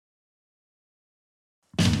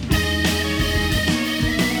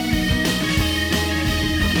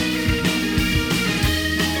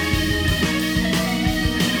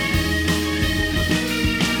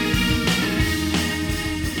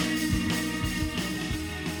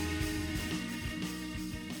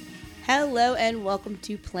Hello and welcome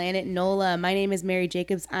to Planet NOLA. My name is Mary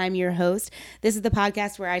Jacobs. I'm your host. This is the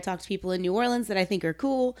podcast where I talk to people in New Orleans that I think are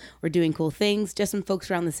cool or doing cool things. Just some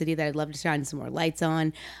folks around the city that I'd love to shine some more lights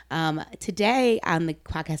on. Today on the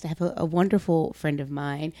podcast, I have a wonderful friend of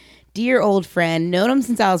mine, dear old friend, known him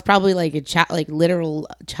since I was probably like a literal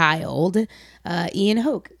child. Ian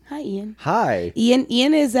Hoch. Hi, Ian. Hi.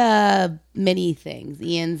 Ian is many things.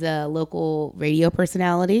 Ian's a local radio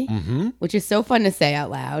personality, which is so fun to say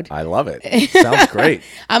out loud. I love it. Sounds great.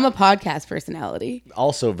 I'm a podcast personality.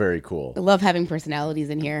 Also very cool. I love having personalities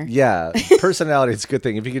in here. Yeah, personality is a good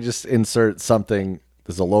thing. If you could just insert something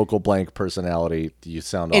as a local blank personality, you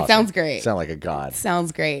sound awesome. It sounds great. You sound like a god.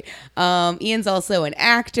 Sounds great. Ian's also an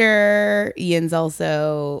actor. Ian's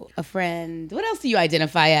also a friend. What else do you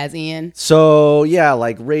identify as, Ian? So yeah,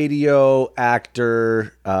 like radio,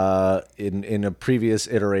 actor. In a previous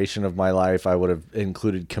iteration of my life, I would have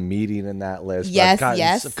included comedian in that list. Yes,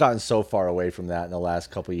 I've gotten so far away from that in the last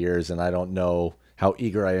couple of years, and I don't know how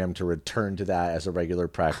eager I am to return to that as a regular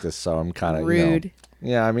practice. So I'm kind of rude.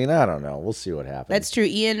 Yeah, I mean, I don't know. We'll see what happens. That's true.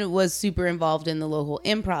 Ian was super involved in the local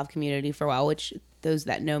improv community for a while, which those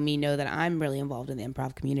that know me know that I'm really involved in the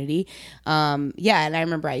improv community. Yeah, and I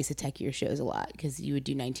remember I used to tech your shows a lot because you would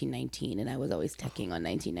do 1919, and I was always teching on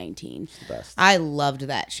 1919. It's the best. I loved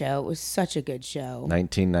that show. It was such a good show.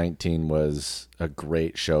 1919 was a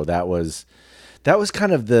great show. That was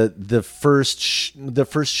kind of the first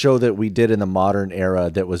show that we did in the modern era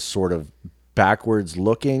that was sort of backwards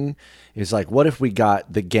looking. Is like, what if we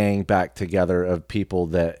got the gang back together of people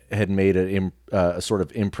that had made a sort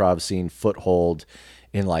of improv scene foothold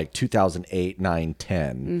in like 2008, 9,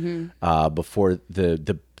 10, before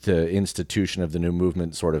the institution of the new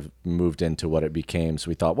movement sort of moved into what it became. So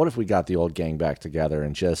we thought, what if we got the old gang back together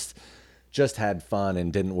and just had fun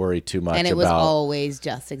and didn't worry too much about... And it was always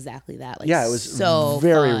just exactly that. Like, yeah, it was so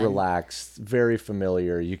very fun. Relaxed, very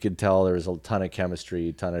familiar. You could tell there was a ton of chemistry,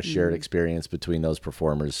 a ton of shared experience between those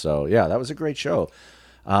performers. So yeah, that was a great show.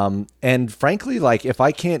 And frankly, like if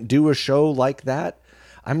I can't do a show like that,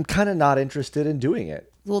 I'm kind of not interested in doing it.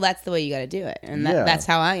 Well, that's the way you got to do it. And that's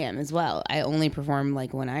how I am as well. I only perform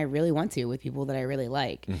like when I really want to with people that I really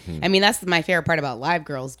like. I mean, that's my favorite part about Live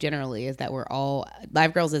Girls generally is that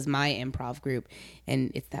Live Girls is my improv group.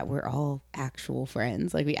 And it's that we're all actual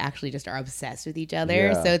friends. Like we actually just are obsessed with each other.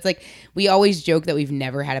 Yeah. So it's like we always joke that we've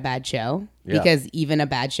never had a bad show because even a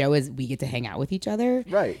bad show is we get to hang out with each other.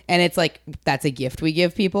 Right. And it's like that's a gift we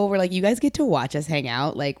give people. We're like, you guys get to watch us hang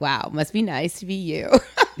out. Like, wow, must be nice to be you.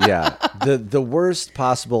 Yeah. The worst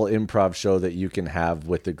possible improv show that you can have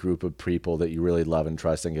with a group of people that you really love and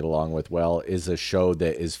trust and get along with well is a show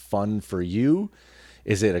that is fun for you.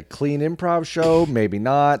 Is it a clean improv show? Maybe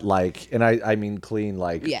not. Like, and I mean clean,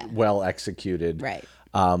 like well executed. Right.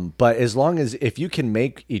 But as long as if you can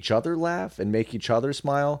make each other laugh and make each other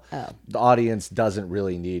smile, the audience doesn't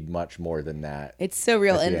really need much more than that. It's so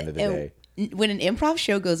real. At the end of the day. When an improv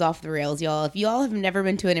show goes off the rails, y'all, if y'all have never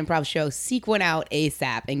been to an improv show, seek one out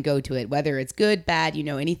ASAP and go to it. Whether it's good, bad, you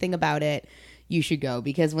know anything about it, you should go.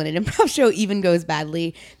 Because when an improv show even goes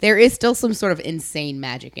badly, there is still some sort of insane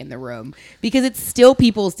magic in the room. Because it's still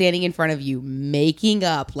people standing in front of you, making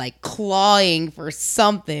up, like clawing for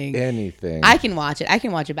something. Anything. I can watch it.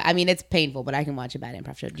 I mean, it's painful, but I can watch a bad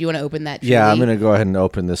improv show. Do you want to open that? Truly? Yeah, I'm going to go ahead and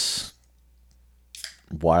open this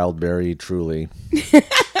Wildberry Truly.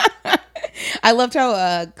 I loved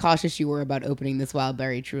how cautious you were about opening this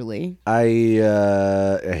Wildberry Truly. I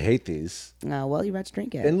hate these. Well, you're about to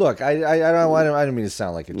drink it. And look, I don't mean to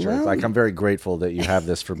sound like a jerk. Well, like I'm very grateful that you have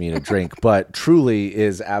this for me to drink, but Truly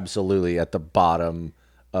is absolutely at the bottom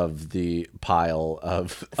of the pile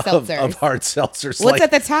of hard seltzers. What's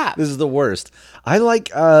at the top? This is the worst. I like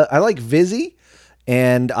Vizzy.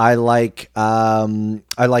 And I like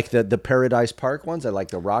the Paradise Park ones. I like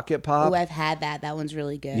the Rocket Pop. Oh, I've had that. That one's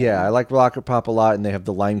really good. Yeah, I like Rocket Pop a lot, and they have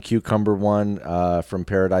the lime cucumber one from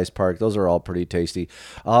Paradise Park. Those are all pretty tasty.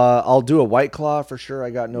 I'll do a White Claw for sure.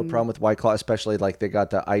 I got no problem with White Claw, especially like they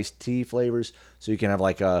got the iced tea flavors. So you can have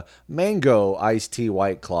like a mango iced tea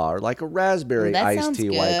White Claw or like a raspberry iced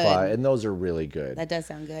tea White Claw, and those are really good. That does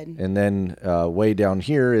sound good. And then way down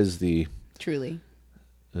here is the Truly.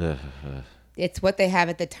 It's what they have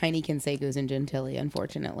at the tiny Canseco's in Gentilly,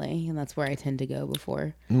 unfortunately. And that's where I tend to go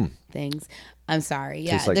before things. I'm sorry.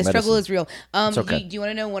 Yeah, like the struggle medicine. is real. It's okay. Do you want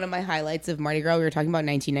to know one of my highlights of Mardi Gras? We were talking about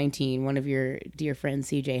 1919. One of your dear friends,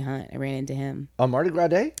 CJ Hunt. I ran into him. On Mardi Gras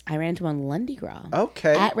Day? I ran into him on Lundy Gras.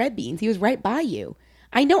 Okay. At Red Beans. He was right by you.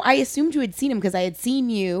 I know. I assumed you had seen him because I had seen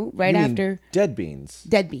you right You mean after Dead Beans.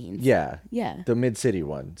 Dead Beans. Yeah. Yeah. The Mid-City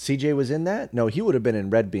one. CJ was in that? No, he would have been in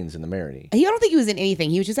Red Beans in the Marinee. I don't think he was in anything.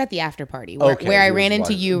 He was just at the after party where, Okay, where I he was ran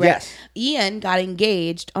into one. you. Right? Yes. Ian got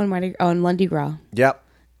engaged on Lundi Gras. Yep.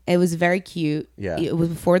 It was very cute. Yeah. It was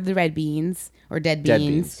before the Red Beans or Dead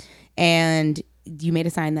Beans. And you made a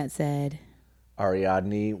sign that said,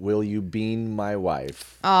 Ariadne, will you bean my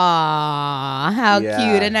wife? "Aw, how Yeah.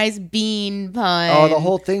 cute. A nice bean pun." Oh, the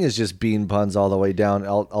whole thing is just bean puns all the way down.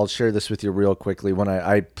 I'll share this with you real quickly. When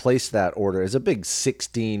I placed that order, it's a big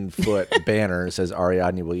 16-foot banner. It says,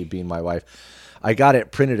 Ariadne, will you bean my wife? I got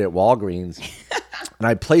it printed at Walgreens. And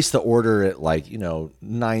I placed the order at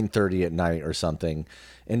 9:30 at night or something.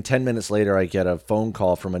 And 10 minutes later, I get a phone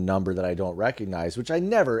call from a number that I don't recognize, which I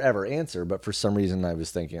never, ever answer. But for some reason, I was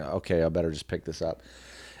thinking, okay, I better just pick this up.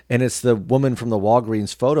 And it's the woman from the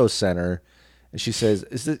Walgreens Photo Center. And she says,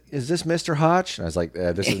 is this Mr. Hoch? And I was like,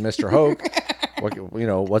 this is Mr. Hoch.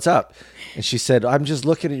 What's up? And she said, I'm just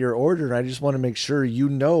looking at your order, and I just want to make sure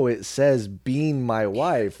it says bean my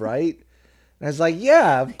wife, right? And I was like,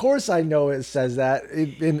 yeah, of course I know it says that.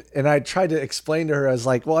 And I tried to explain to her, I was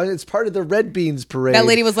like, well, it's part of the Red Beans parade. That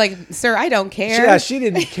lady was like, "Sir, I don't care." Yeah, she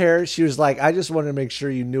didn't care. She was like, I just wanted to make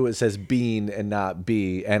sure you knew it says bean and not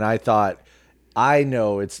bee. And I thought, I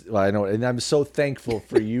know. And I'm so thankful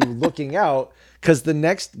for you looking out, because the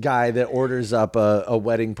next guy that orders up a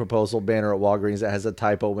wedding proposal banner at Walgreens that has a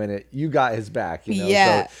typo in it, you got his back.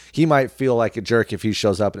 Yeah. So he might feel like a jerk if he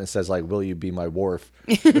shows up and it says will you be my wharf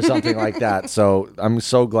or something like that. So I'm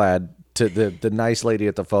so glad to the nice lady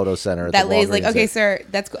at the photo center. At that the lady's like, Walgreens "Okay, sir,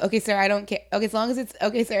 okay, sir, I don't care. Okay, as long as it's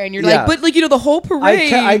okay, sir." And you're Yeah. like, "But the whole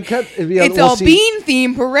parade, it's all bean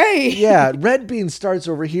theme parade." Yeah, Red Bean starts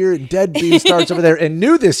over here, and Dead Bean starts over there. And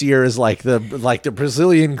new this year is the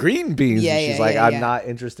Brazilian green beans. Yeah, And she's yeah, like, yeah, I'm yeah. not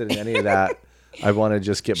interested in any of that. I want to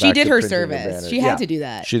just get She back did to her printing the service. banner. She had to do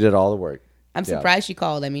that. She did all the work. I'm surprised she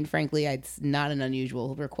called. I mean, frankly, it's not an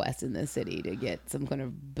unusual request in this city to get some kind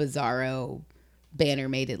of bizarro banner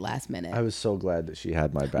made at last minute. I was so glad that she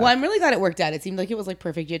had my back. Well, I'm really glad it worked out. It seemed like it was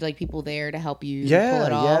perfect. You had people there to help you pull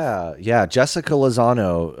it off. Yeah. Jessica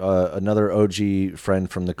Lozano, another OG friend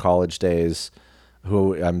from the college days,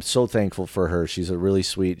 who I'm so thankful for her. She's a really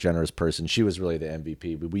sweet, generous person. She was really the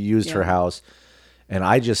MVP. We used her house. And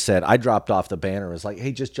I just said, I dropped off the banner. I was like,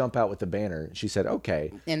 hey, just jump out with the banner. And she said,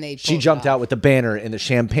 okay. And she jumped out with the banner and the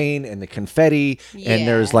champagne and the confetti. Yeah. And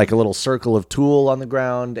there's a little circle of tulle on the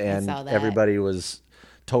ground. And everybody was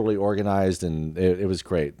totally organized. And it was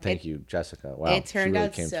great. Thank you, Jessica. Wow. It turned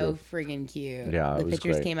out so friggin' cute. Yeah, the it was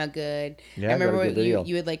pictures great. came out good. Yeah, I remember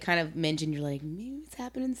you had kind of mentioned, you're like, maybe it's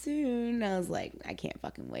happening soon. And I was like, I can't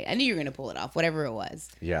fucking wait. I knew you were going to pull it off, whatever it was.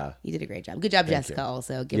 Yeah. You did a great job. Good job, Jessica,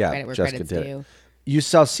 also. Give credit where Jessica credit's due. You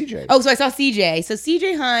saw CJ. Oh, so I saw CJ. So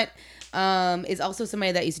CJ Hunt is also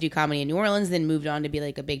somebody that used to do comedy in New Orleans, then moved on to be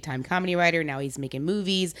a big time comedy writer. Now he's making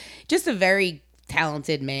movies. Just a very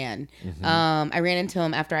talented man. Mm-hmm. I ran into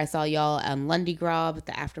him after I saw y'all on Lundi Gras at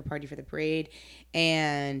the after party for the parade,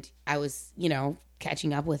 and I was,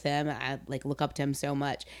 catching up with him. I look up to him so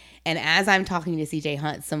much. And as I'm talking to CJ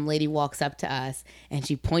Hunt, some lady walks up to us and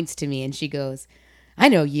she points to me and she goes, "I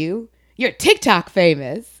know you. You're TikTok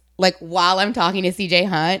famous." While I'm talking to CJ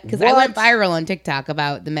Hunt, because I went viral on TikTok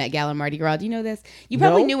about the Met Gala Mardi Gras. Do you know this? You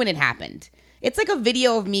probably knew when it happened. It's a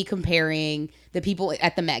video of me comparing the people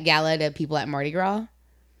at the Met Gala to people at Mardi Gras.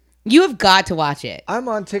 You have got to watch it. I'm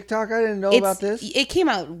on TikTok. I didn't know about this. It came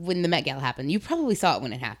out when the Met Gala happened. You probably saw it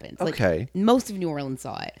when it happened. Okay. Most of New Orleans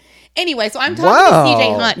saw it. Anyway, so I'm talking to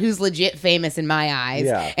CJ Hunt, who's legit famous in my eyes.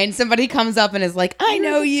 Yeah. And somebody comes up and is like, "I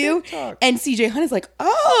know you." TikTok. And CJ Hunt is like,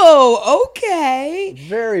 "Oh, okay."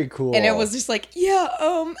 Very cool. And it was just yeah,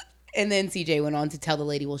 And then CJ went on to tell the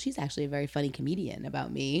lady, "Well, she's actually a very funny comedian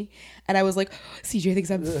about me." And I was like, "CJ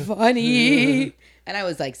thinks I'm funny." And I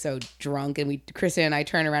was so drunk, and Kristen and I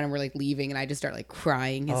turn around and we're leaving, and I just start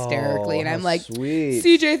crying hysterically. And I'm like, sweet.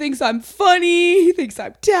 CJ thinks I'm funny. He thinks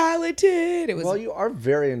I'm talented. Well, you are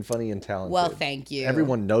very funny and talented. Well, thank you.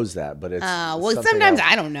 Everyone knows that, but it's sometimes else.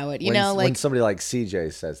 I don't know it. When somebody like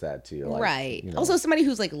CJ says that to you, right? Also, somebody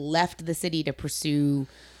who's left the city to pursue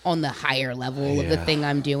on the higher level of the thing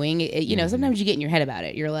I'm doing. Sometimes you get in your head about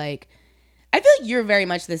it. You're like, I feel like you're very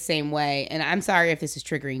much the same way, and I'm sorry if this is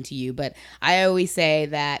triggering to you, but I always say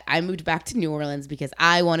that I moved back to New Orleans because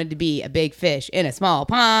I wanted to be a big fish in a small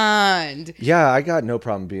pond. Yeah, I got no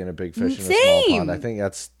problem being a big fish in a small pond. I think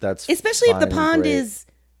that's especially if the pond is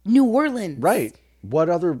New Orleans. Right. what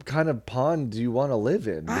other kind of pond do you want to live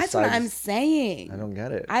in? That's what I'm saying. I don't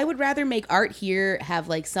get it. I would rather make art here, have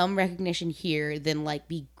like some recognition here, than like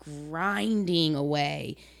be grinding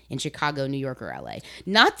away in Chicago, New York, or LA.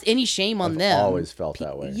 Not any shame on them. I've always felt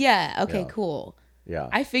that way. Yeah. Okay, Yeah. cool. Yeah.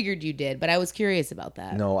 I figured you did, but I was curious about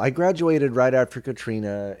that. No, I graduated right after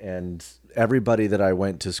Katrina, and everybody that I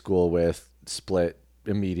went to school with split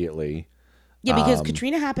immediately. Yeah, because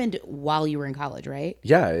Katrina happened while you were in college, right?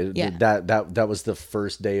 Yeah, Yeah. That was the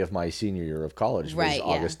first day of my senior year of college, was Right, yeah.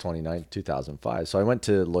 August 29th, 2005. So I went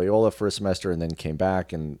to Loyola for a semester and then came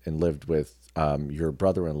back and lived with your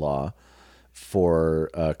brother-in-law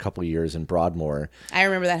for a couple years in Broadmoor. I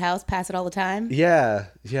remember that house, pass it all the time. Yeah,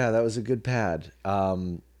 that was a good pad.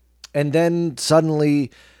 And then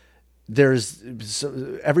suddenly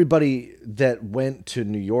everybody that went to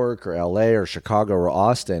New York or LA or Chicago or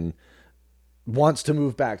Austin wants to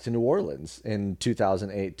move back to New Orleans in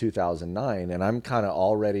 2008, 2009. And I'm kind of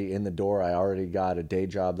already in the door. I already got a day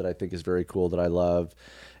job that I think is very cool, that I love.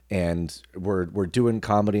 And we're doing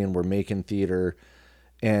comedy and we're making theater.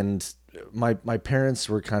 And my parents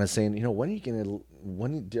were kind of saying, when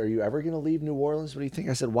are you ever going to leave New Orleans? What do you think?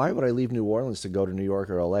 I said, why would I leave New Orleans to go to New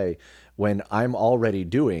York or LA when I'm already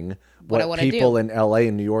doing what people in LA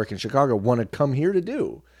and New York and Chicago want to come here to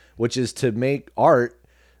do, which is to make art,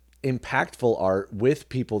 impactful art with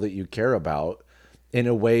people that you care about in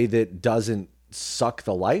a way that doesn't suck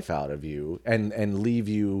the life out of you and leave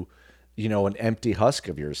you, an empty husk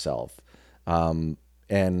of yourself. And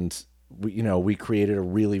we created a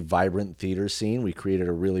really vibrant theater scene. We created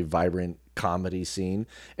a really vibrant comedy scene.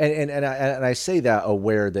 And I say that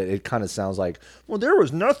aware that it kind of sounds like, well, there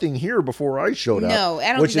was nothing here before I showed up. No,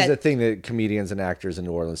 I don't which think is the thing that comedians and actors in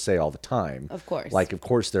New Orleans say all the time. Of course. Like, of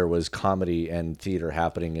course, there was comedy and theater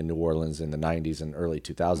happening in New Orleans in the 90s and early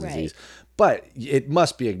 2000s. Right. But it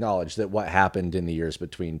must be acknowledged that what happened in the years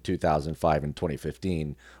between 2005 and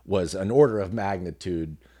 2015 was an order of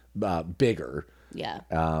magnitude bigger. Yeah.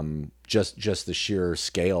 Just the sheer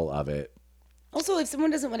scale of it. Also, if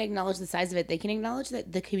someone doesn't want to acknowledge the size of it, they can acknowledge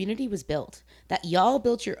that the community was built, that y'all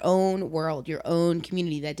built your own world, your own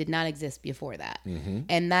community that did not exist before that. Mm-hmm.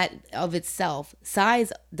 And that of itself,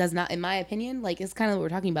 size does not, in my opinion, like, it's kind of what we're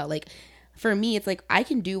talking about. Like, for me, it's like I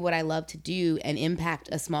can do what I love to do and impact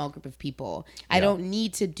a small group of people. Yeah. I don't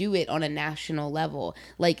need to do it on a national level.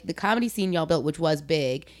 Like, the comedy scene y'all built, which was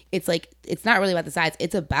big, it's like, it's not really about the size.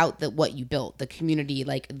 It's about what you built, the community,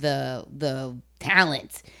 like the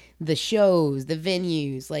talent, the shows, the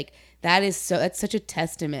venues. Like, that's such a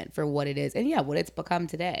testament for what it is. And yeah, what it's become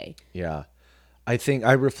today. Yeah. I think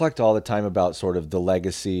I reflect all the time about sort of the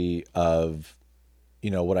legacy of,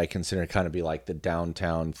 what I consider kind of be like the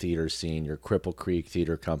downtown theater scene, your Cripple Creek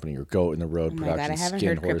Theater Company, your Goat in the Road Productions, God, I haven't Skin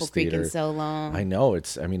heard Horse Cripple Creek Theater. in so long. I know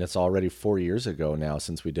it's already 4 years ago now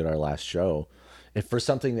since we did our last show. If for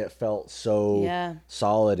something that felt so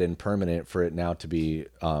solid and permanent, for it now to be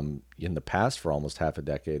in the past for almost half a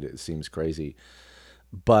decade, it seems crazy.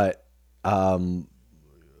 But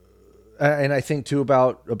and I think too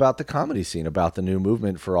about the comedy scene, about the new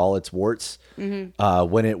movement for all its warts. Mm-hmm.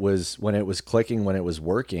 When it was clicking, when it was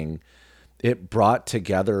working, it brought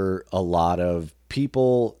together a lot of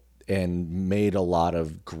people and made a lot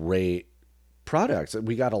of great products.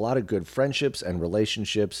 We got a lot of good friendships and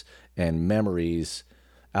relationships and memories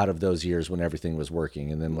out of those years when everything was working.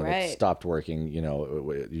 And then when it stopped working,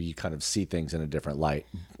 you kind of see things in a different light.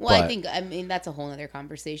 Well, I mean, that's a whole other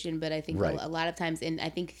conversation, but I think a lot of times, and I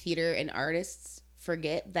think theater and artists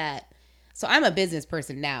forget that. So I'm a business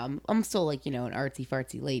person now. I'm still like, an artsy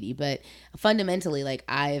fartsy lady, but fundamentally, like,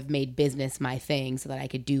 I've made business my thing so that I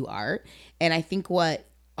could do art. And I think what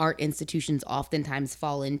art institutions oftentimes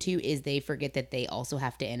fall into is they forget that they also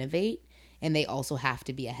have to innovate and they also have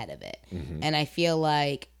to be ahead of it. Mm-hmm. And I feel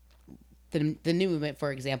like the new movement,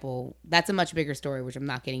 for example, that's a much bigger story, which I'm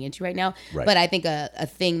not getting into right now. Right. But I think a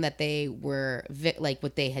thing that they were like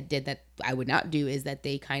what they had did that I would not do is that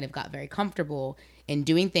they kind of got very comfortable in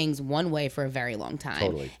doing things one way for a very long time.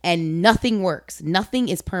 Totally. And nothing works. Nothing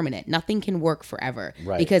is permanent. Nothing can work forever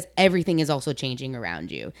because everything is also changing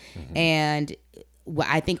around you. Mm-hmm. And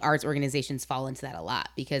I think arts organizations fall into that a lot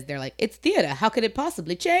because they're like, it's theater. How could it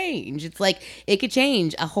possibly change? It's like, it could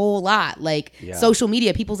change a whole lot. Like social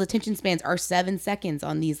media, people's attention spans are 7 seconds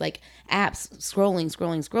on these like apps,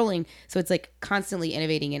 scrolling. So it's like constantly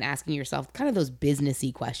innovating and asking yourself kind of those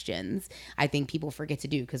businessy questions. I think people forget to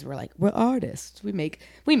do because we're like, we're artists. We make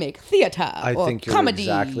theater I or think you're comedy.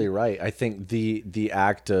 Exactly right. I think the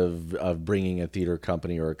act of bringing a theater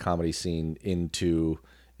company or a comedy scene into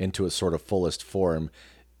a sort of fullest form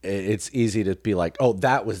it's easy to be like, oh,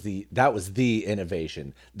 that was the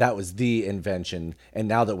innovation, that was the invention, and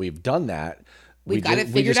now that we've done that, we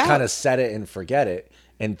just kind of set it and forget it,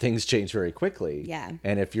 and things change very quickly. Yeah.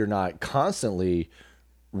 And if you're not constantly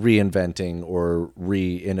reinventing or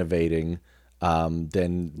re-innovating,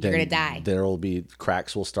 then you're gonna die. There'll be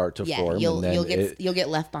cracks will start to form. You'll get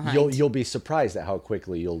left behind. You'll be surprised at how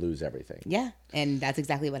quickly you'll lose everything. Yeah, and that's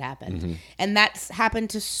exactly what happened, and that's happened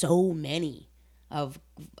to so many of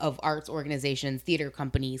arts organizations, theater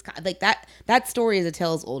companies, like that. That story is a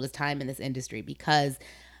tale as old as time in this industry, because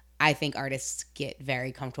I think artists get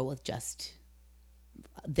very comfortable with just,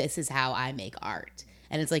 this is how I make art.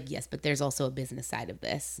 And it's like, yes, but there's also a business side of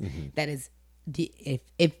this that is,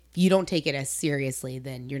 if you don't take it as seriously,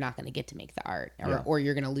 then you're not going to get to make the art, or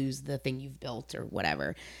you're going to lose the thing you've built or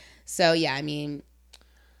whatever. So yeah, I mean,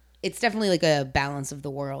 it's definitely like a balance of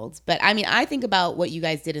the worlds. But I mean, I think about what you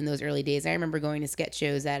guys did in those early days. I remember going to sketch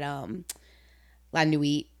shows at La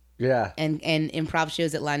Nuit. Yeah. And improv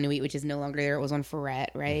shows at La Nuit, which is no longer there. It was on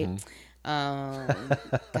Ferret, right? God,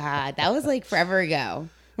 that was like forever ago.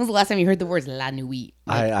 When was the last time you heard the words La Nuit?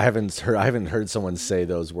 Like, I haven't heard someone say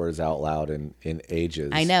those words out loud in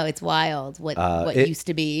ages. I know, it's wild what used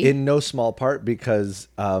to be. In no small part because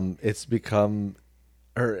it's become,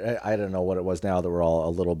 or I don't know what it was now that we're all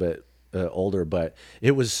a little bit older, but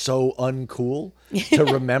it was so uncool to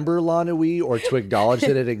remember La Nuit or to acknowledge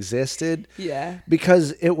that it existed. Yeah.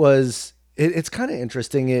 Because it's kind of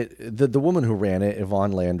interesting. The woman who ran it,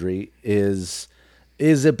 Yvonne Landry, is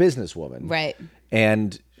a businesswoman. Right.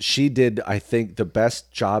 And she did, I think, the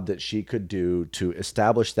best job that she could do to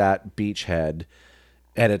establish that beachhead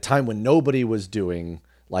at a time when nobody was doing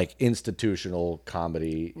like institutional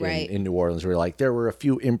comedy in New Orleans, where like there were a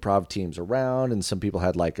few improv teams around and some people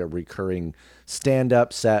had like a recurring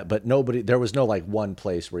stand-up set, but there was no like one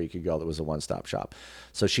place where you could go that was a one-stop shop.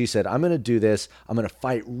 So she said, I'm going to do this. I'm going to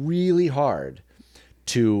fight really hard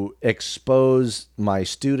to expose my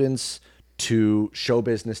students to show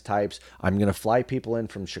business types. I'm going to fly people in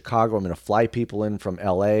from Chicago. I'm going to fly people in from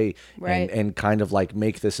LA and kind of like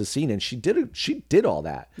make this a scene. And she did all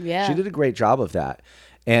that. Yeah. She did a great job of that.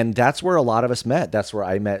 And that's where a lot of us met. That's where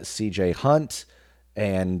I met CJ Hunt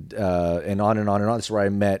and on and on and on. That's where I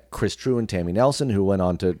met Chris True and Tammy Nelson, who went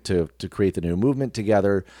on to create the new movement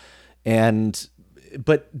together.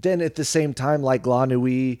 But then at the same time, like La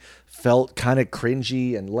Nuit felt kind of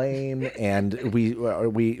cringy and lame, and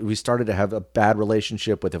we started to have a bad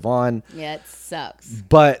relationship with Yvonne. Yeah, it sucks.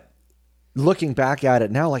 But looking back at it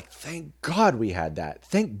now, like, thank God we had that.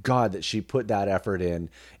 Thank God that she put that effort in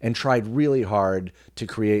and tried really hard to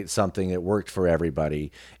create something that worked for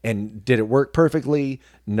everybody. And did it work perfectly?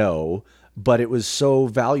 No, but it was so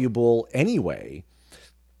valuable anyway.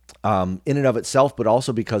 In and of itself, but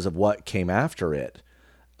also because of what came after it.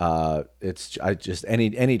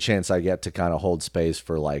 Any chance I get to kind of hold space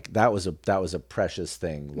for like that was a precious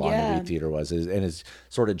thing. La Nuit Theater was, and as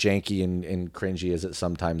sort of janky and cringy as it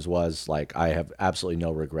sometimes was, like I have absolutely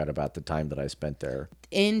no regret about the time that I spent there.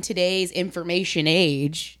 In today's information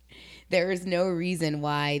age, there is no reason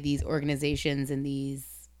why these organizations and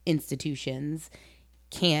these institutions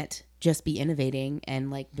can't just be innovating and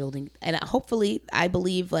like building. And hopefully, I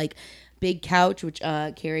believe like Big Couch, which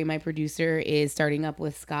Carrie, my producer, is starting up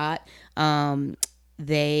with Scott.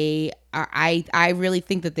 They are. I really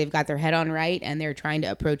think that they've got their head on right, and they're trying to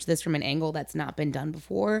approach this from an angle that's not been done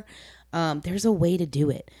before. There's a way to do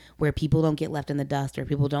it where people don't get left in the dust, or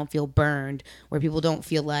people don't feel burned, where people don't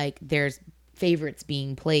feel like there's favorites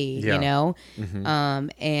being played. You know,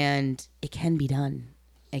 and it can be done.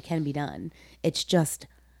 It can be done. It's just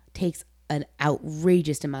takes an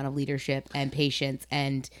outrageous amount of leadership and patience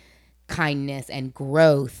and kindness and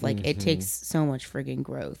growth. Like it takes so much friggin'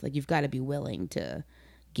 growth. Like you've got to be willing to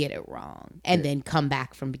get it wrong and then come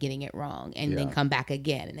back from getting it wrong and then come back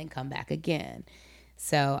again and then come back again.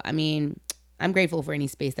 So I mean, I'm grateful for any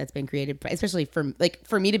space that's been created, especially for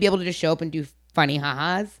me to be able to just show up and do funny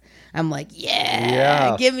ha-has. I'm like,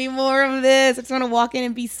 give me more of this. I just want to walk in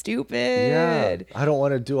and be stupid. Yeah, I don't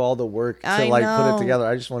want to do all the work to put it together.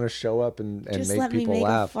 I just want to show up and just make let people me make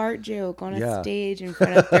laugh. A fart joke on a stage in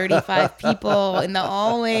front of 35 people in the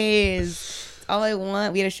hallways. That's all I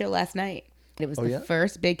want. We had a show last night. It was the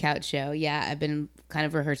first Big Couch show. Yeah, I've been kind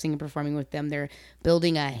of rehearsing and performing with them. They're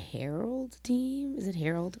building a Herald team. Is it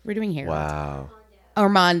Herald? We're doing Herald. Wow.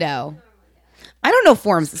 Armando. I don't know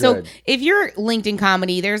forms. So Good. if you're linked in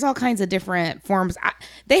comedy, there's all kinds of different forms.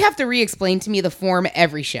 They have to re-explain to me the form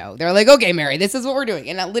every show. They're like, okay, Mary, this is what we're doing.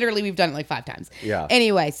 And literally we've done it like 5 times. Yeah.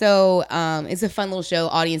 Anyway, so it's a fun little show.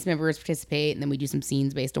 Audience members participate, and then we do some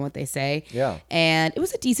scenes based on what they say. Yeah. And it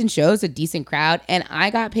was a decent show. It was a decent crowd. And I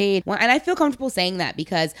got paid. And I feel comfortable saying that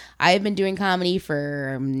because I have been doing comedy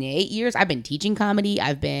for 8 years. I've been teaching comedy.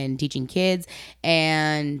 I've been teaching kids.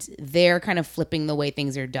 And they're kind of flipping the way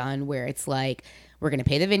things are done, where it's like, we're going to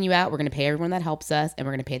pay the venue out. We're going to pay everyone that helps us, and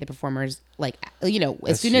we're going to pay the performers. Like,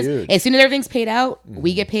 as soon as everything's paid out,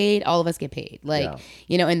 we get paid. All of us get paid.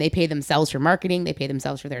 And they pay themselves for marketing. They pay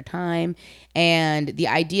themselves for their time. And the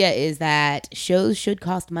idea is that shows should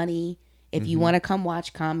cost money. If you want to come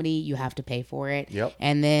watch comedy, you have to pay for it. Yep.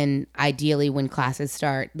 And then ideally when classes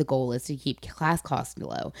start, the goal is to keep class costs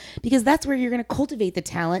low, because that's where you're going to cultivate the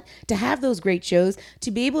talent to have those great shows,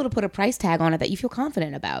 to be able to put a price tag on it that you feel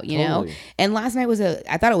confident about, you know? And last night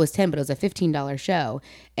I thought it was 10, but it was a $15 show.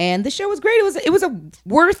 And the show was great. It was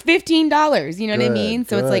worth $15. You know what I mean?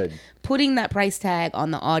 So it's like putting that price tag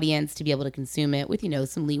on the audience to be able to consume it with,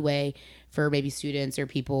 some leeway for maybe students or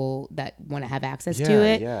people that want to have access to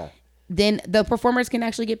it. Yeah. Then the performers can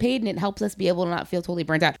actually get paid, and it helps us be able to not feel totally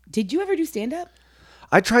burnt out. Did you ever do stand-up?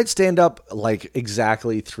 I tried stand-up like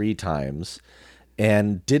exactly 3 times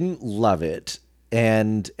and didn't love it,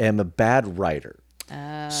 and am a bad writer.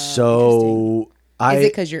 So is it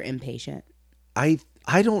because you're impatient? I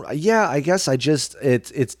don't. Yeah, I guess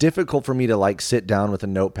it's difficult for me to like sit down with a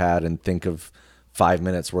notepad and think of 5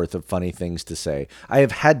 minutes worth of funny things to say. I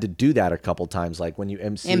have had to do that a couple times, like when you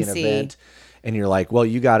MC an event. And you're like, well,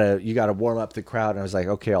 you gotta warm up the crowd. And I was like,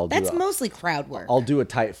 okay, That's mostly crowd work. I'll do a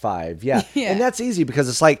tight 5. Yeah. And that's easy because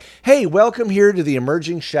it's like, hey, welcome here to the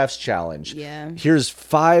Emerging Chefs Challenge. Yeah. Here's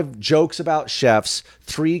 5 jokes about chefs,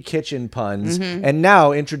 3 kitchen puns, and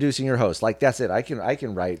now introducing your host. Like, that's it. I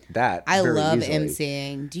can write that. I very love easily.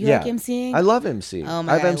 MCing. Do you like MCing? I love MCing. Oh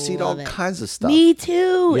my I've God, MC'd all kinds of stuff. Me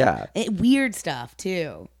too. Yeah. Weird stuff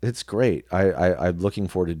too. It's great. I'm looking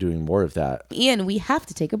forward to doing more of that. Ian, we have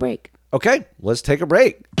to take a break. Okay, let's take a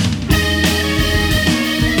break.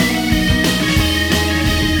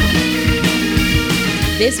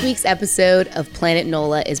 This week's episode of Planet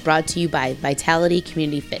NOLA is brought to you by Vitality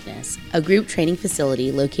Community Fitness, a group training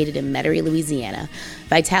facility located in Metairie, Louisiana.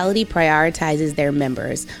 Vitality prioritizes their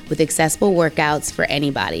members with accessible workouts for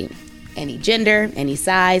anybody. Any gender, any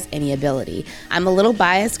size, any ability. I'm a little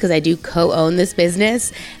biased because I do co-own this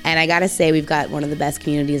business, and I gotta say we've got one of the best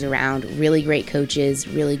communities around, really great coaches,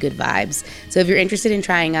 really good vibes. So if you're interested in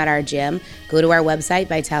trying out our gym, go to our website,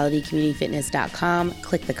 vitalitycommunityfitness.com,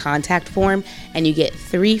 click the contact form, and you get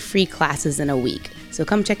 3 free classes in a week. So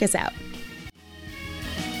come check us out.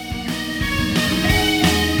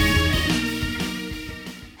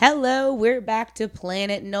 Hello, we're back to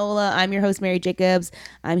Planet NOLA. I'm your host, Mary Jacobs.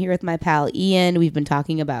 I'm here with my pal, Ian. We've been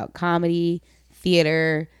talking about comedy,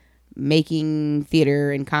 theater, making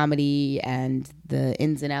theater and comedy, and the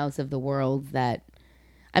ins and outs of the world that,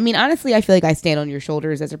 honestly, I feel like I stand on your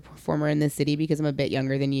shoulders as a performer in this city because I'm a bit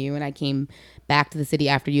younger than you, and I came back to the city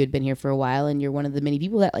after you had been here for a while, and you're one of the many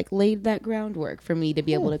people that laid that groundwork for me to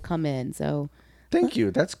be able to come in. So thank you.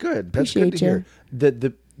 That's good. That's good to hear.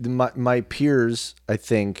 My peers, I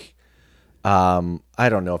think, I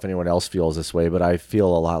don't know if anyone else feels this way, but I feel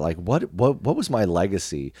a lot like, what was my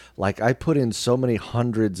legacy? Like, I put in so many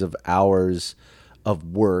hundreds of hours of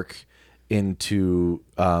work into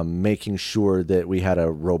making sure that we had a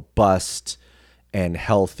robust and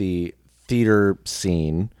healthy theater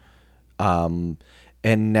scene.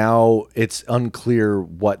 And now it's unclear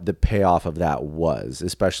what the payoff of that was,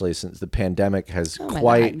 especially since the pandemic has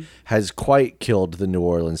quite killed the New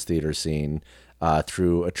Orleans theater scene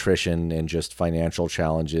through attrition and just financial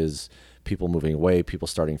challenges, people moving away, people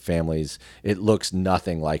starting families. It looks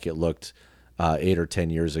nothing like it looked 8 or 10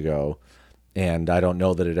 years ago, and I don't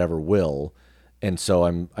know that it ever will. And so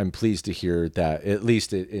I'm pleased to hear that, at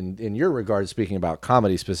least in your regard, speaking about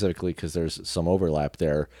comedy specifically, because there's some overlap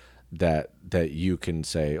there, that you can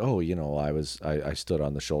say, oh, I stood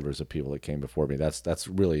on the shoulders of people that came before me. That's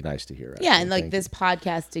really nice to hear. Actually. Yeah, and this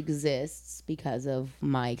podcast exists because of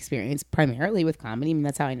my experience primarily with comedy.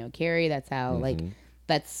 That's how I know Carrie. That's how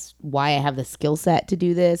that's why I have the skill set to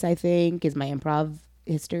do this. I think is my improv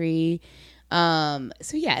history. So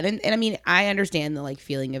yeah, and I understand the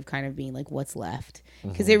feeling of kind of being what's left,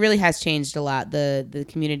 because it really has changed a lot. The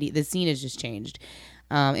community, the scene has just changed.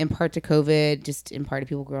 In part to COVID, just in part to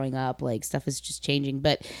people growing up, stuff is just changing.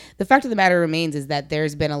 But the fact of the matter remains is that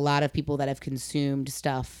there's been a lot of people that have consumed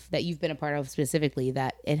stuff that you've been a part of specifically,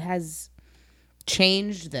 that it has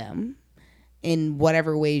changed them. in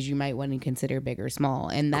whatever ways you might want to consider big or small.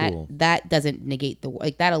 And Cool. that doesn't negate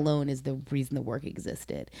that alone is the reason the work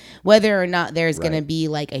existed. Whether or not there's going to be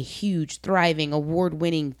like a huge, thriving,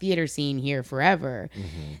 award-winning theater scene here forever,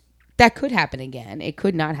 that could happen again. It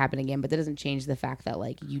could not happen again, but that doesn't change the fact that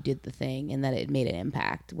like you did the thing and that it made an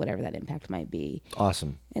impact, whatever that impact might be.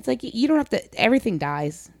 Awesome. It's like you don't have to, everything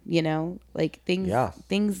dies, like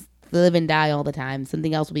things live and die all the time.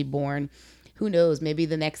 Something else will be born. Who knows? Maybe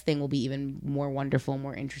the next thing will be even more wonderful,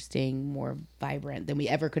 more interesting, more vibrant than we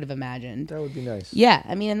ever could have imagined. That would be nice. Yeah.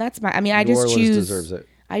 I mean, and that's I New just Orleans choose. deserves it.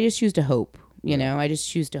 I just choose to hope, I just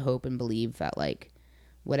choose to hope and believe that like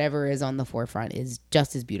whatever is on the forefront is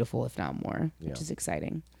just as beautiful, if not more, which is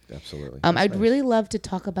exciting. Absolutely. I'd really love to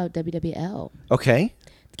talk about WWL. Okay.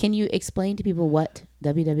 Can you explain to people what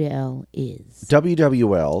WWL is?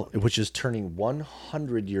 WWL, which is turning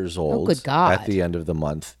 100 years old good God. at the end of the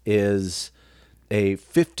month, is a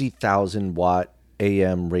 50,000 watt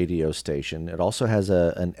AM radio station. It also has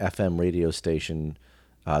an FM radio station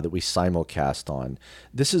that we simulcast on.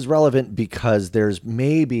 This is relevant because there's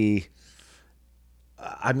maybe,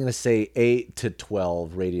 I'm going to say 8 to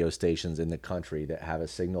 12 radio stations in the country that have a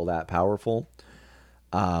signal that powerful.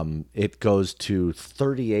 It goes to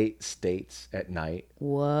 38 states at night.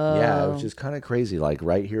 Whoa. Yeah, which is kind of crazy. Like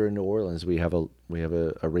right here in New Orleans, we have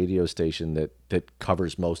a radio station that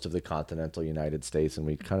covers most of the continental United States, and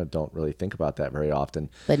we kind of don't really think about that very often.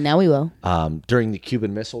 But now we will. During the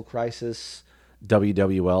Cuban Missile Crisis,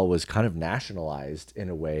 WWL was kind of nationalized in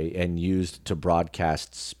a way and used to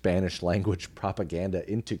broadcast Spanish language propaganda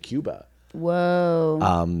into Cuba.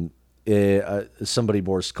 Whoa. Somebody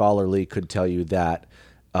more scholarly could tell you that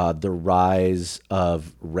the rise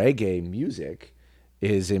of reggae music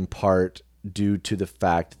is in part due to the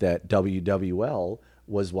fact that WWL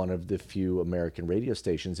was one of the few American radio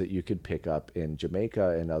stations that you could pick up in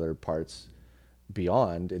Jamaica and other parts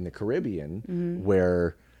beyond in the Caribbean,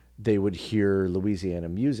 where they would hear Louisiana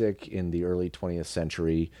music in the early 20th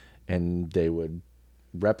century and they would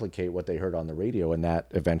replicate what they heard on the radio, and that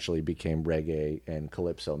eventually became reggae and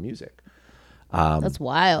calypso music. That's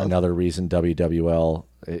wild. Another reason WWL,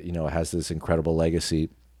 has this incredible legacy.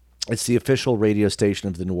 It's the official radio station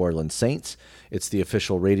of the New Orleans Saints. It's the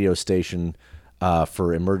official radio station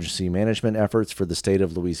for emergency management efforts for the state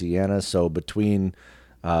of Louisiana. So between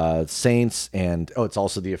Saints and it's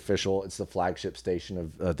also it's the flagship station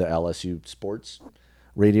of the LSU sports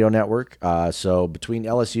radio network. So between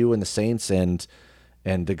LSU and the Saints and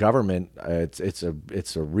the government, it's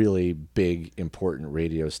a really big, important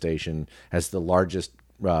radio station. Has the largest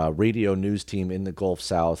radio news team in the Gulf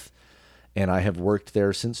South, and I have worked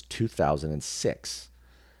there since 2006.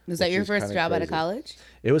 Was that your first job out of college?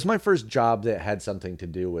 It was my first job that had something to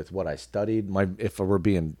do with what I studied. If we're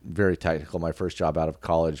being very technical, my first job out of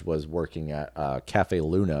college was working at Cafe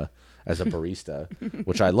Luna as a barista,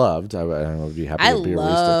 which I loved. I would be happy to be a barista.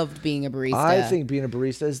 I loved being a barista. I think being a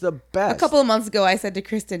barista is the best. A couple of months ago, I said to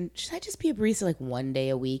Kristen, should I just be a barista like one day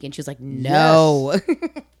a week? And she was like, no. Yes.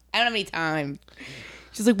 I don't have any time.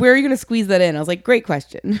 She's like, where are you going to squeeze that in? I was like, great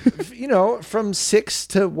question. From 6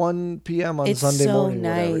 to 1 p.m. on Sunday morning.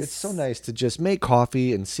 Nice. Whatever. It's so nice to just make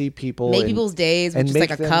coffee and see people. Make people's days with just like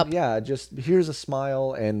a cup. Yeah, just here's a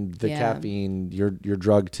smile and the caffeine, your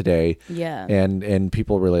drug today. Yeah. And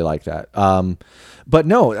people really like that. But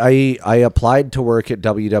no, I applied to work at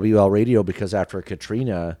WWL Radio because after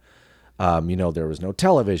Katrina, there was no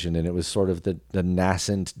television, and it was sort of the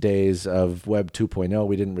nascent days of Web 2.0.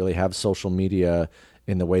 We didn't really have social media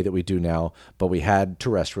in the way that we do now, but we had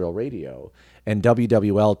terrestrial radio, and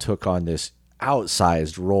WWL took on this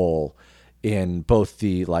outsized role in both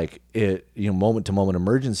the moment to moment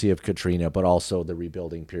emergency of Katrina, but also the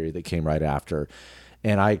rebuilding period that came right after.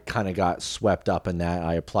 And I kind of got swept up in that.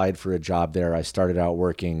 I applied for a job there. I started out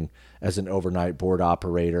working as an overnight board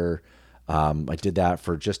operator. I did that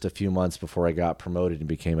for just a few months before I got promoted and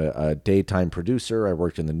became a daytime producer. I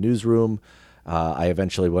worked in the newsroom. I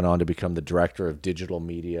eventually went on to become the director of digital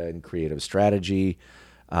media and creative strategy,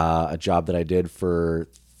 a job that I did for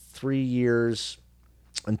 3 years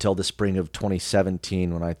until the spring of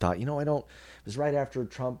 2017 when I thought, it was right after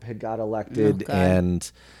Trump had got elected,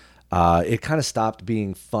 and it kind of stopped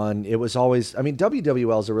being fun. It was always,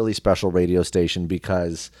 WWL is a really special radio station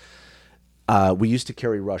because we used to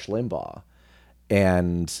carry Rush Limbaugh,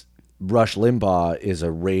 and Rush Limbaugh is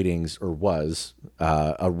was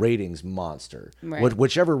a ratings monster. Right.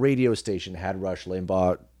 Whichever radio station had Rush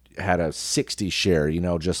Limbaugh had a 60 share,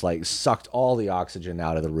 just like sucked all the oxygen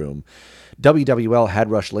out of the room. WWL had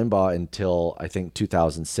Rush Limbaugh until I think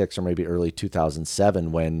 2006 or maybe early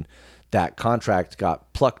 2007 when that contract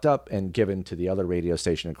got plucked up and given to the other radio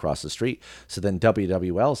station across the street. So then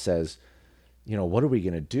WWL says, what are we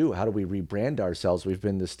going to do? How do we rebrand ourselves? We've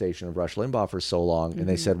been the station of Rush Limbaugh for so long. And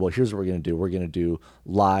they said, well, here's what we're going to do. We're going to do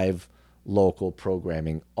live local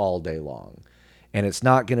programming all day long. And it's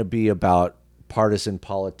not going to be about partisan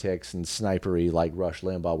politics and snipery like Rush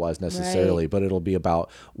Limbaugh was necessarily, but it'll be about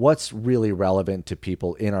what's really relevant to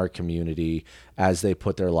people in our community as they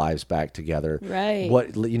put their lives back together. Right.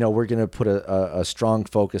 We're going to put a strong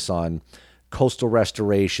focus on coastal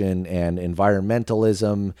restoration and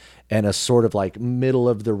environmentalism and a sort of like middle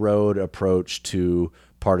of the road approach to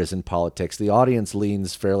partisan politics. The audience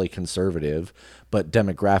leans fairly conservative, but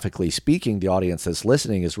demographically speaking, the audience that's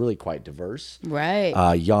listening is really quite diverse.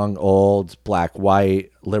 Right. Young, old, black,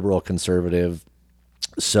 white, liberal, conservative.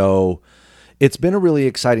 So it's been a really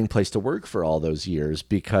exciting place to work for all those years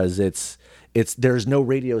because there's no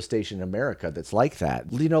radio station in America that's like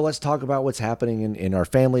that. Let's talk about what's happening in our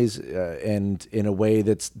families and in a way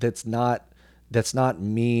that's not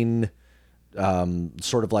mean,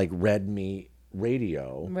 sort of like red meat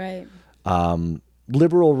radio. Right.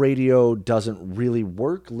 Liberal radio doesn't really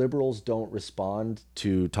work. Liberals don't respond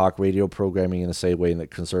to talk radio programming in the same way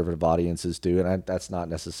that conservative audiences do, and that's not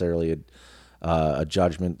necessarily a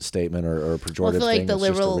judgment statement or a pejorative Well, I feel like thing. the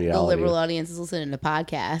It's liberal audience is listening to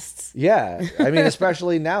podcasts. Yeah, I mean,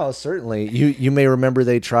 especially now, certainly. You may remember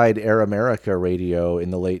they tried Air America radio in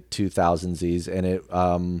the late 2000s,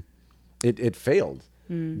 and it failed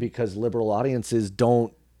because liberal audiences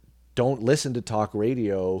don't listen to talk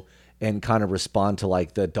radio and kind of respond to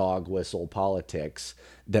like the dog whistle politics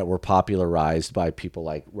that were popularized by people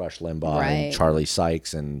like Rush Limbaugh and Charlie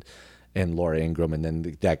Sykes and Laura Ingraham, and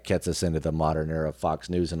then that gets us into the modern era of Fox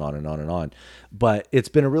News and on and on and on. But it's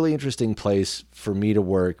been a really interesting place for me to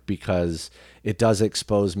work because it does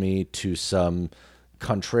expose me to some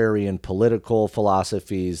contrarian political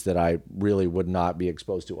philosophies that I really would not be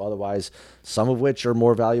exposed to otherwise, some of which are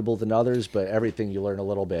more valuable than others, but everything you learn a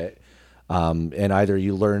little bit. And either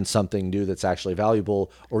you learn something new that's actually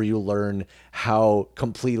valuable, or you learn how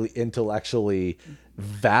completely intellectually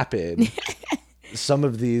vapid some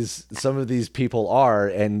of these people are,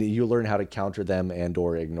 and you learn how to counter them and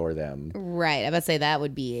or ignore them. Right. I would say that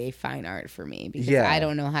would be a fine art for me because I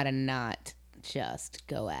don't know how to not just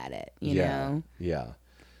go at it, you know? Yeah.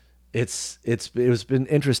 It's been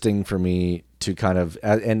interesting for me to kind of,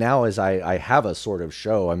 and now as I have a sort of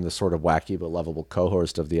show, I'm the sort of wacky but lovable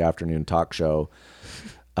co-host of the afternoon talk show.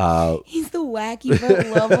 He's the wacky but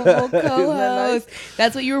lovable co-host.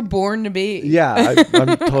 That's what you were born to be. Yeah,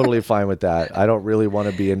 I'm totally fine with that. I don't really want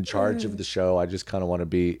to be in charge of the show. I just kind of want to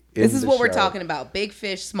be in This is the what show. we're talking about. Big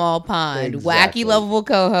fish, small pond. Exactly. Wacky, lovable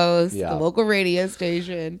co-host. Yeah. The local radio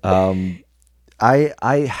station.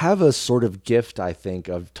 I have a sort of gift, I think,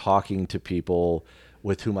 of talking to people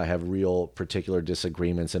with whom I have real particular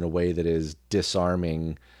disagreements in a way that is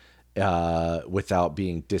disarming without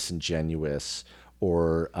being disingenuous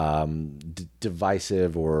or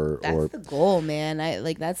divisive that's the goal, man.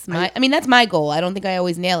 That's my goal. I don't think I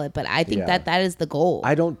always nail it, but I think that is the goal.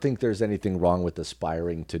 I don't think there's anything wrong with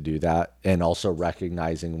aspiring to do that, and also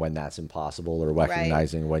recognizing when that's impossible or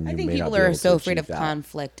recognizing when you may not be able to achieve that. I think people are so afraid of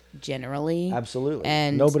conflict generally. Absolutely.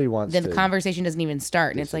 And nobody wants the conversation doesn't even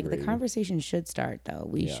start. And disagree. It's like the conversation should start, though.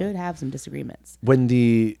 We should have some disagreements. When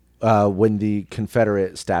the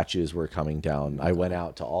Confederate statues were coming down, I went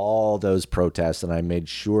out to all those protests and I made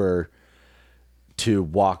sure to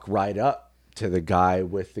walk right up to the guy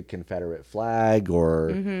with the Confederate flag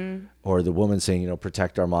or the woman saying,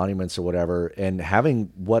 protect our monuments or whatever, and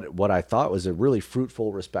having what I thought was a really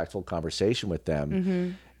fruitful, respectful conversation with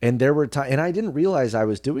them. And there were times, and I didn't realize I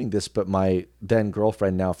was doing this, but my then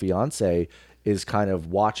girlfriend, now fiance, is kind of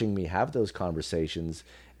watching me have those conversations.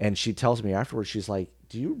 And she tells me afterwards, she's like,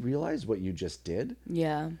 do you realize what you just did?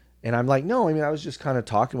 Yeah. And I'm like, no, I was just kind of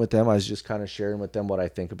talking with them. I was just kind of sharing with them what I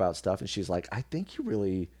think about stuff. And she's like, I think you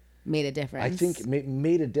really made a difference. I think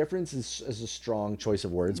made a difference is a strong choice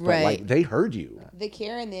of words, but like they heard you. The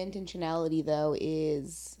care and the intentionality, though,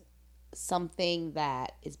 is something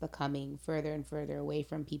that is becoming further and further away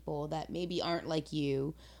from people that maybe aren't like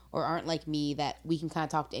you or aren't like me, that we can kind of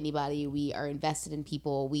talk to anybody. We are invested in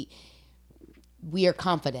people. We are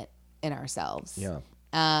confident in ourselves. Yeah.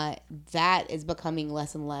 That is becoming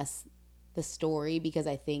less and less the story, because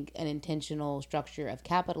I think an intentional structure of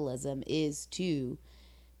capitalism is to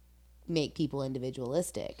make people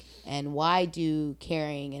individualistic. And why do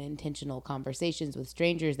caring and intentional conversations with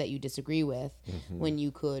strangers that you disagree with when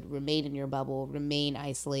you could remain in your bubble, remain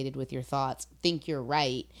isolated with your thoughts, think you're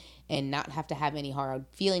right, and not have to have any hard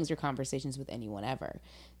feelings or conversations with anyone ever?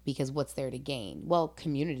 because what's there to gain? Well,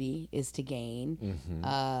 community is to gain.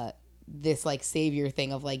 Mm-hmm. This like savior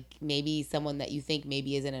thing of like maybe someone that you think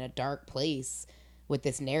maybe isn't in a dark place with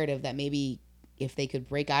this narrative, that maybe if they could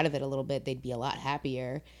break out of it a little bit, they'd be a lot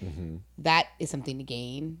happier. Mm-hmm. That is something to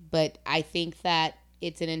gain. But I think that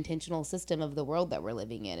it's an intentional system of the world that we're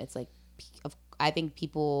living in. It's like, I think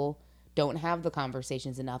people don't have the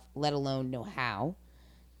conversations enough, let alone know how,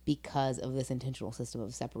 because of this intentional system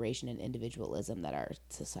of separation and individualism that our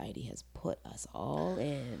society has put us all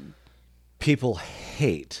in. People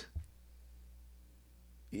hate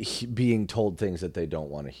being told things that they don't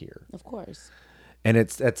want to hear. Of course. And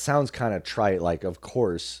it sounds kind of trite, like, of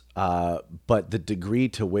course, but the degree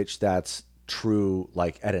to which that's true,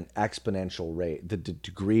 like at an exponential rate, the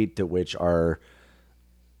degree to which our,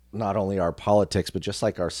 not only our politics, but just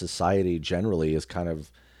like our society generally is kind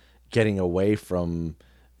of getting away from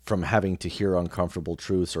having to hear uncomfortable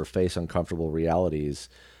truths or face uncomfortable realities.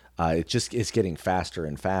 It's getting faster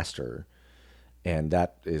and faster. And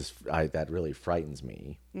that really frightens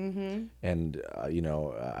me. Mm-hmm. And,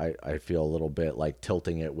 I feel a little bit like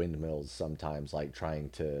tilting at windmills sometimes, like trying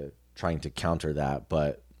to counter that.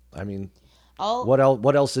 But I mean, what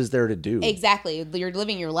else is there to do? Exactly. You're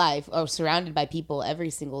living your life surrounded by people every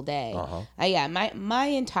single day. Yeah. My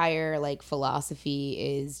entire like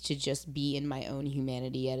philosophy is to just be in my own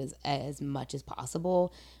humanity as much as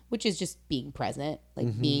possible, which is just being present, like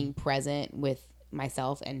mm-hmm. being present with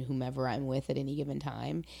myself and whomever I'm with at any given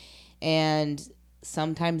time. And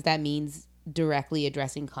sometimes that means directly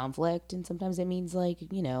addressing conflict, and sometimes it means like,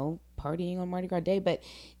 partying on Mardi Gras Day. But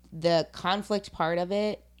the conflict part of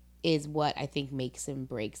it is what I think makes and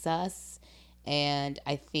breaks us. And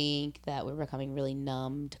I think that we're becoming really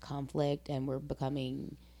numb to conflict, and we're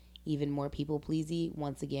becoming even more people-pleasy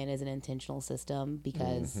once again as an intentional system,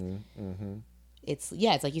 because mm-hmm, mm-hmm. It's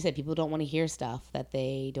like you said, people don't want to hear stuff that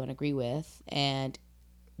they don't agree with. And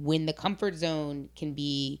when the comfort zone can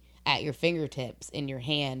be at your fingertips, in your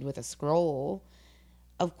hand with a scroll,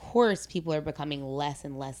 of course people are becoming less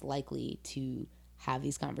and less likely to have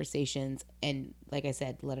these conversations. And like I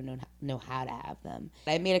said, let them know how to have them.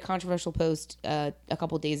 I made a controversial post a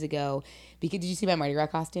couple days ago because, did you see my Mardi Gras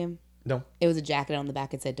costume? No. It was a jacket on the back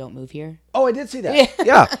that said, "Don't move here." Oh, I did see that.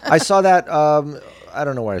 Yeah, I saw that. I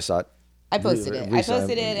don't know where I saw it. I posted it. And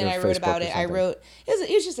I wrote about it. It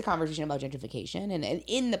was just a conversation about gentrification. And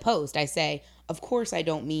in the post, I say, of course, I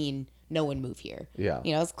don't mean no one move here. Yeah.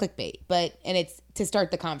 It's clickbait. And it's to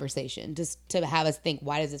start the conversation, just to have us think,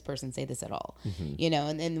 why does this person say this at all? Mm-hmm.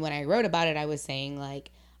 And then when I wrote about it, I was saying, like,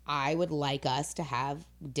 I would like us to have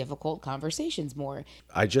difficult conversations more.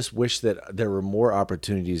 I just wish that there were more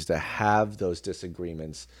opportunities to have those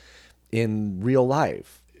disagreements in real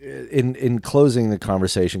life. In closing the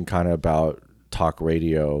conversation kind of about talk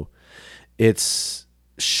radio, it's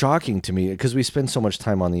shocking to me because we spend so much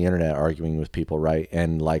time on the internet arguing with people, right?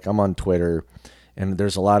 And like, I'm on Twitter, and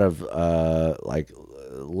there's a lot of like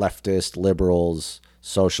leftist, liberals,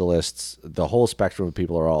 socialists, the whole spectrum of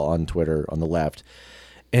people are all on Twitter on the left,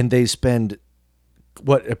 and they spend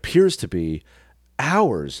what appears to be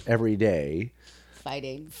hours every day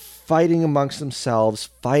fighting amongst themselves,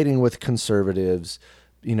 fighting with conservatives,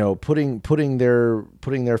 putting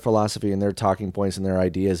their philosophy and their talking points and their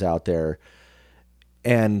ideas out there.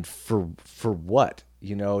 And for what?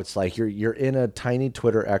 It's like you're in a tiny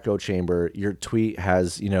Twitter echo chamber. Your tweet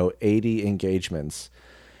has, 80 engagements.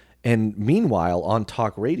 And meanwhile, on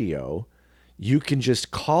talk radio, you can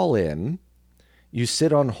just call in, you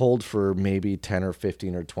sit on hold for maybe 10 or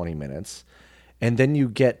 15 or 20 minutes, and then you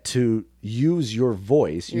get to use your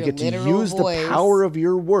voice. You get to use the power of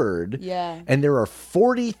your word. Yeah. And there are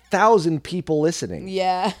 40,000 people listening.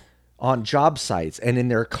 Yeah. On job sites and in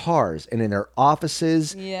their cars and in their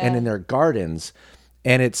offices and in their gardens.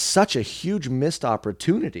 And it's such a huge missed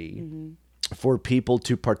opportunity for people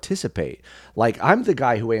to participate. Like, I'm the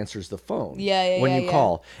guy who answers the phone when you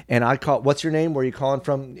call. And I call, "What's your name? Where are you calling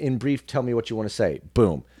from? In brief, tell me what you want to say."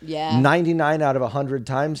 Boom. Yeah. 99 out of 100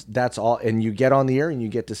 times, that's all. And you get on the air and you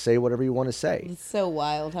get to say whatever you want to say. It's so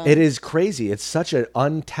wild, huh? It is crazy. It's such an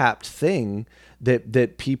untapped thing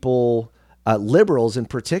that people, liberals in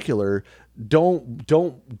particular, don't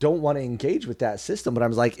want to engage with that system. But I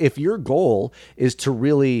was like, if your goal is to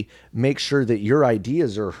really make sure that your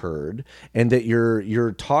ideas are heard and that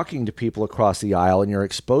you're talking to people across the aisle and you're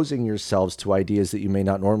exposing yourselves to ideas that you may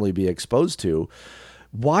not normally be exposed to,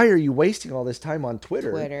 why are you wasting all this time on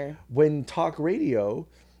Twitter. When talk radio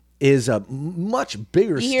is a much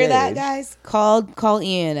bigger stage? You hear that, guys? Call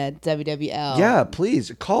Ian at WWL. Yeah,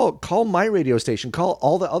 please call my radio station. Call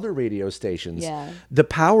all the other radio stations. Yeah. The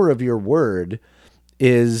power of your word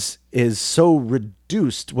is so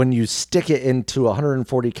reduced when you stick it into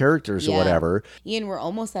 140 characters or whatever. Ian, we're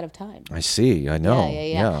almost out of time. I see. I know.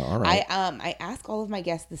 Yeah. All right. I ask all of my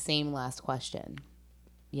guests the same last question.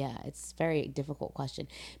 Yeah, it's a very difficult question.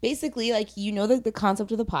 Basically, like, you know the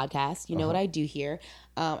concept of the podcast. You know what I do here.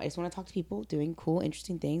 I just want to talk to people doing cool,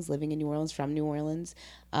 interesting things, living in New Orleans, from New Orleans.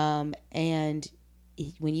 And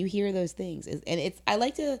when you hear those things, I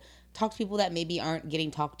like to talk to people that maybe aren't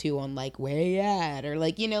getting talked to on, like, where you at? Or,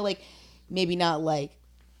 like, you know, like, maybe not, like,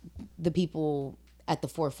 the people at the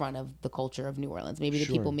forefront of the culture of New Orleans. Maybe the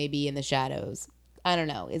people maybe in the shadows. I don't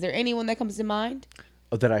know. Is there anyone that comes to mind?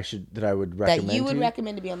 Oh, that I would recommend that you would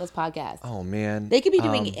recommend to be on this podcast? Oh man, they could be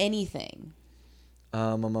doing anything.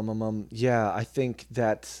 Yeah, I think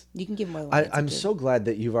that you can give more. I'm so glad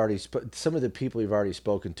that you've already some of the people you've already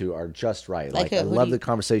spoken to are just right. Like I love the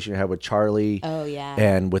conversation you had with Charlie. Oh yeah,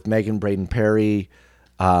 and with Megan Braden Perry.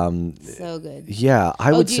 So good. Yeah,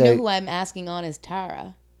 I would say. Do you know who I'm asking on is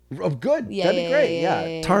Tara? Oh, good. Yeah, that'd be great.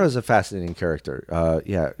 Yeah. Tara's a fascinating character.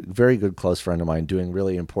 Yeah, very good close friend of mine, doing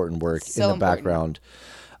really important work in the background.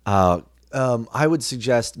 I would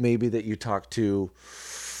suggest maybe that you talk to.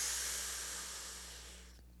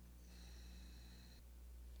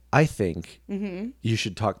 I think you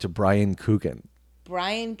should talk to Brian Coogan.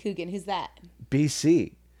 Brian Coogan, who's that?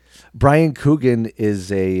 BC. Brian Coogan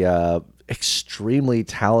is a extremely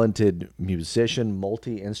talented musician,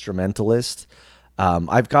 multi-instrumentalist.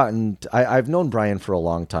 I've known Brian for a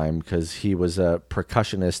long time because he was a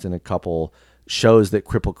percussionist in a couple shows that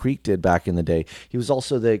Cripple Creek did back in the day. He was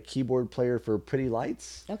also the keyboard player for Pretty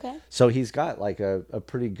Lights. Okay. So he's got like a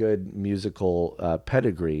pretty good musical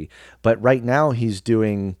pedigree. But right now he's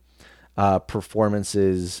doing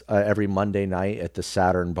performances every Monday night at the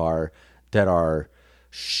Saturn Bar that are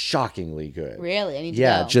shockingly good. Really? I need to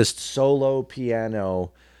go. Just solo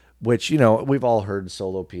piano. Which, you know, we've all heard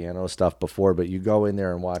solo piano stuff before, but you go in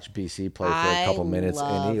there and watch BC play for a couple minutes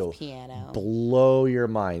and he'll blow your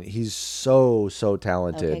mind. He's so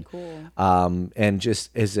talented. Okay, cool. And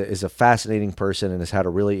just is a fascinating person and has had a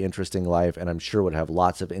really interesting life, and I'm sure would have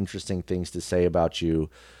lots of interesting things to say about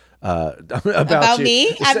you. About you.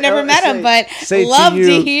 Me? I've never met him, but love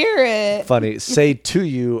to hear it. Funny. Say to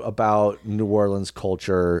you about New Orleans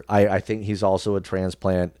culture. I think he's also a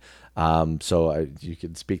transplant. So you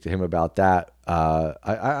could speak to him about that.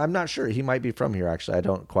 I'm not sure. He might be from here, actually. I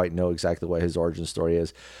don't quite know exactly what his origin story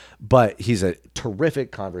is, but he's a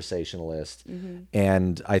terrific conversationalist,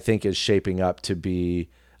 and I think is shaping up to be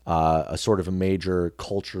a sort of a major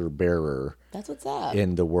culture bearer. That's what's up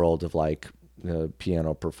in the world of like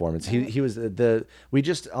piano performance. He was we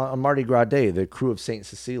just on Mardi Gras Day, the crew of Saint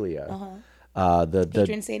Cecilia. The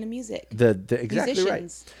patron saint of music. Exactly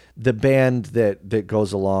musicians. Right. The band that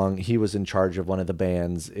goes along, he was in charge of one of the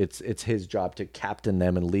bands. It's his job to captain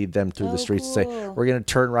them and lead them through the streets and say, we're going to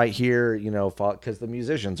turn right here, you know, because the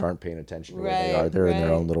musicians aren't paying attention to where they are. They're in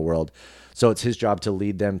their own little world. So it's his job to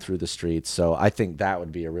lead them through the streets. So I think that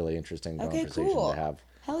would be a really interesting conversation to have.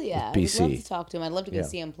 Hell yeah. I would love to talk to him. I'd love to go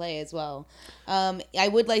see him play as well. I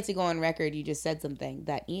would like to go on record. You just said something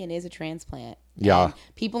that Ian is a transplant. Yeah. And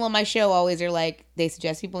people on my show always are like, they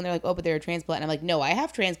suggest people and they're like, oh, but they're a transplant. And I'm like, no, I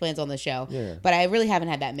have transplants on the show. Yeah. But I really haven't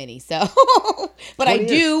had that many. So, but I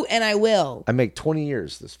do and I will. I make 20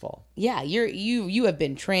 years this fall. Yeah. You have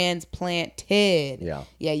been transplanted. Yeah.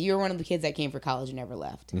 Yeah. You're one of the kids that came for college and never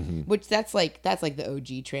left. Which that's like the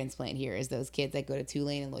OG transplant here is those kids that go to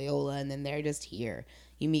Tulane and Loyola and then they're just here.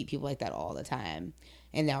 You meet people like that all the time.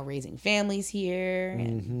 And now raising families here.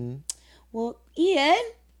 And, well, Ian,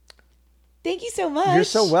 thank you so much. You're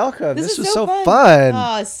so welcome. This was so fun.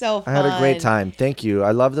 Oh, it's so fun. I had a great time. Thank you.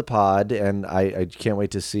 I love the pod, and I can't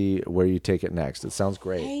wait to see where you take it next. It sounds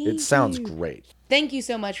great. Sounds great. Thank you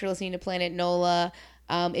so much for listening to Planet NOLA.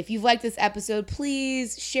 If you've liked this episode,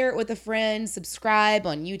 please share it with a friend, subscribe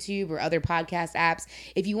on YouTube or other podcast apps.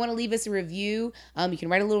 If you want to leave us a review, you can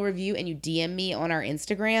write a little review and you DM me on our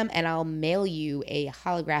Instagram and I'll mail you a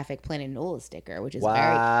holographic Planet NOLA sticker, which is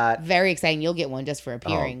very, very exciting. You'll get one just for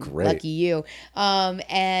appearing. Oh, great. Lucky you.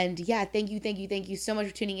 And yeah, thank you so much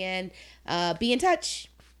for tuning in. Be in touch.